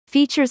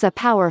Features a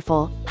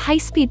powerful,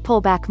 high-speed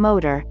pullback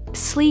motor,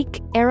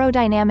 sleek,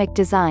 aerodynamic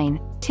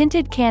design,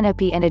 tinted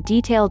canopy and a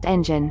detailed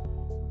engine.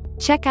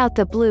 Check out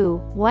the blue,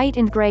 white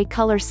and gray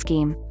color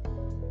scheme.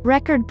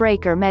 Record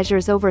Breaker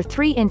measures over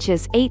 3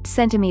 inches 8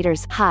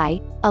 centimeters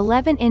high,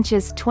 11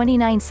 inches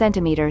 29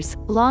 centimeters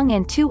long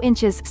and 2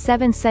 inches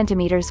 7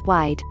 centimeters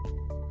wide.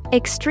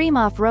 Extreme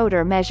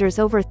Off-Roader measures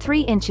over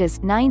 3 inches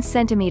 9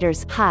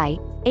 centimeters high,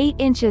 8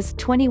 inches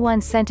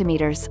 21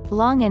 centimeters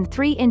long and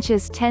 3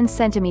 inches 10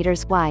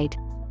 centimeters wide.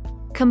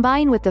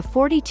 Combine with the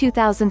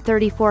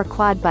 42034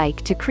 quad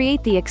bike to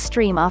create the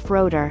Extreme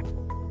Off-Roader.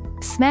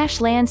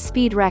 Smash land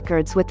speed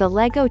records with the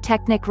LEGO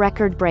Technic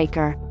Record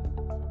Breaker.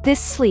 This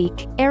sleek,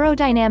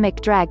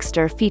 aerodynamic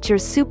dragster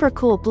features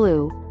supercool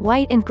blue,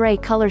 white and gray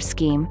color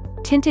scheme,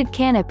 tinted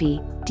canopy,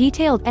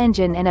 detailed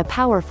engine and a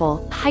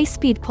powerful,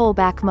 high-speed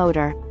pullback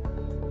motor.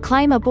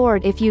 Climb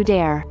aboard if you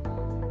dare.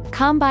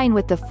 Combine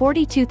with the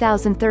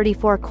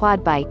 42034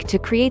 quad bike to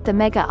create the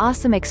mega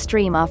awesome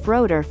Extreme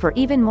Off-Roader for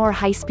even more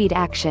high-speed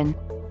action.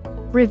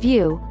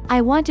 Review: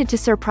 I wanted to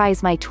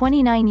surprise my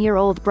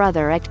 29-year-old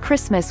brother at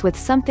Christmas with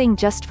something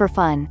just for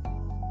fun.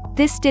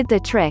 This did the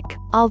trick,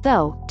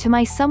 although, to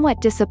my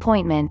somewhat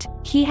disappointment,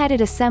 he had it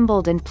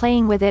assembled and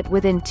playing with it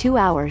within 2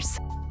 hours.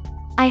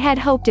 I had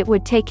hoped it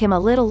would take him a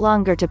little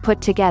longer to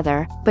put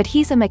together, but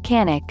he's a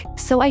mechanic,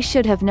 so I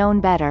should have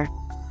known better.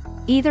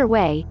 Either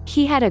way,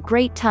 he had a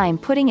great time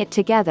putting it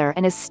together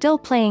and is still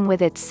playing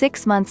with it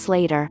 6 months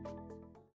later.